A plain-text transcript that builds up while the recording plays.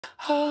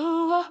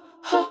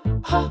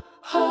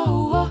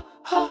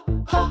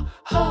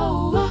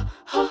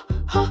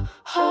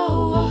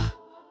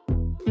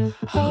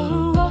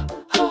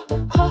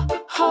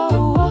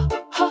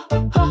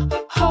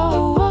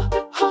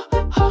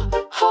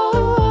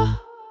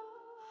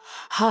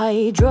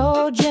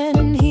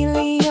Hydrogen,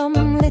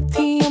 helium,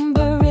 lithium,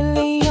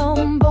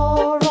 beryllium,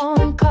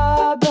 boron,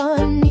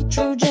 carbon,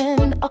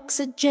 nitrogen,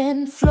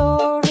 oxygen,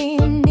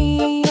 fluorine,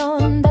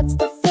 neon. That's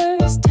the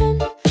first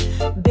 10.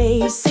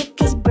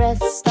 Basic is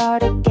breath,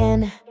 start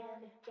again.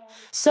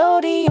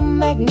 Sodium,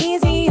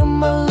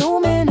 magnesium,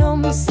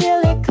 aluminum,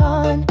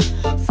 silicon,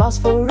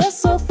 phosphorus,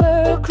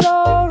 sulfur,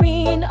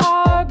 chlorine,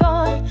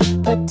 argon,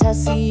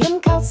 potassium,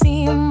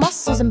 calcium,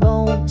 muscles and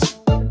bones.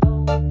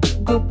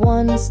 Group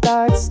 1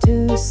 starts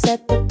to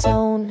set the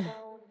tone.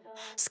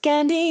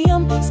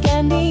 Scandium,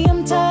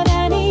 scandium, titanium,